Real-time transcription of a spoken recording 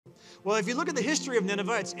Well, if you look at the history of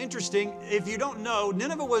Nineveh, it's interesting. If you don't know,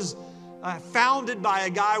 Nineveh was founded by a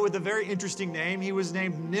guy with a very interesting name. He was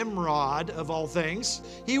named Nimrod, of all things.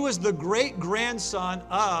 He was the great-grandson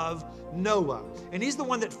of Noah, and he's the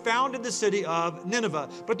one that founded the city of Nineveh.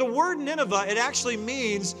 But the word Nineveh, it actually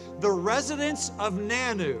means the residence of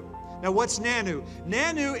Nanu. Now, what's Nanu?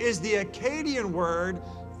 Nanu is the Akkadian word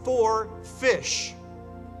for fish.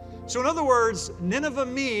 So in other words, Nineveh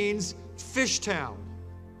means fish town.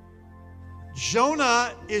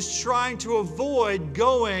 Jonah is trying to avoid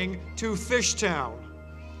going to fish town.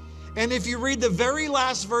 And if you read the very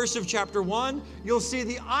last verse of chapter 1, you'll see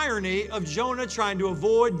the irony of Jonah trying to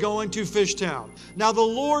avoid going to fish town. Now the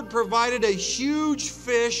Lord provided a huge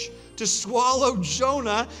fish to swallow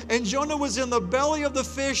Jonah, and Jonah was in the belly of the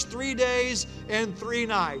fish 3 days and 3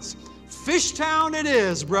 nights. Fish town it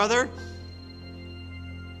is, brother.